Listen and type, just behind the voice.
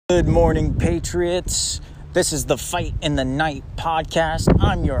Good morning, Patriots. This is the Fight in the Night podcast.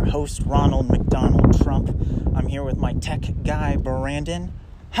 I'm your host, Ronald McDonald Trump. I'm here with my tech guy, Brandon.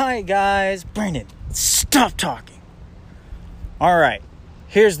 Hi, guys. Brandon, stop talking. All right,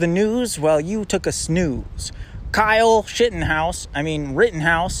 here's the news. Well, you took a snooze. Kyle Rittenhouse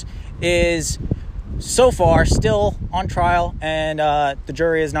is so far still on trial, and the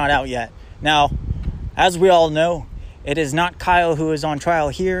jury is not out yet. Now, as we all know, it is not Kyle who is on trial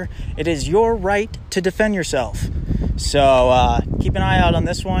here. It is your right to defend yourself. So keep an eye out on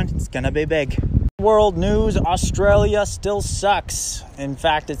this one. It's going to be big. World news, Australia still sucks. In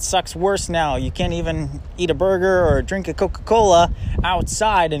fact, it sucks worse now. You can't even eat a burger or drink a Coca-Cola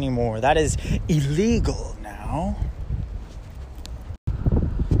outside anymore. That is illegal now.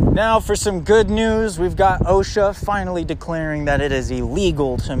 Now for some good news, we've got OSHA finally declaring that it is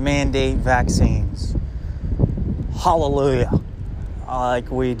illegal to mandate vaccines. Hallelujah.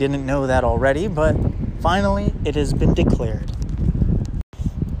 Like we didn't know that already, but finally it has been declared.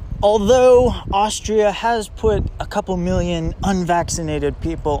 Although Austria has put a couple million unvaccinated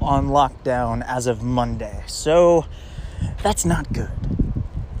people on lockdown as of Monday, so that's not good.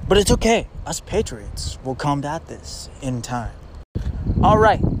 But it's okay. Us Patriots will combat this in time. All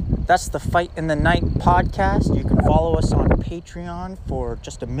right. That's the Fight in the Night podcast. You can follow us on Patreon for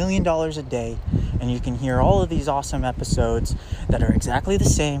just $1 million a day, and you can hear all of these awesome episodes that are exactly the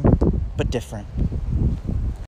same, but different.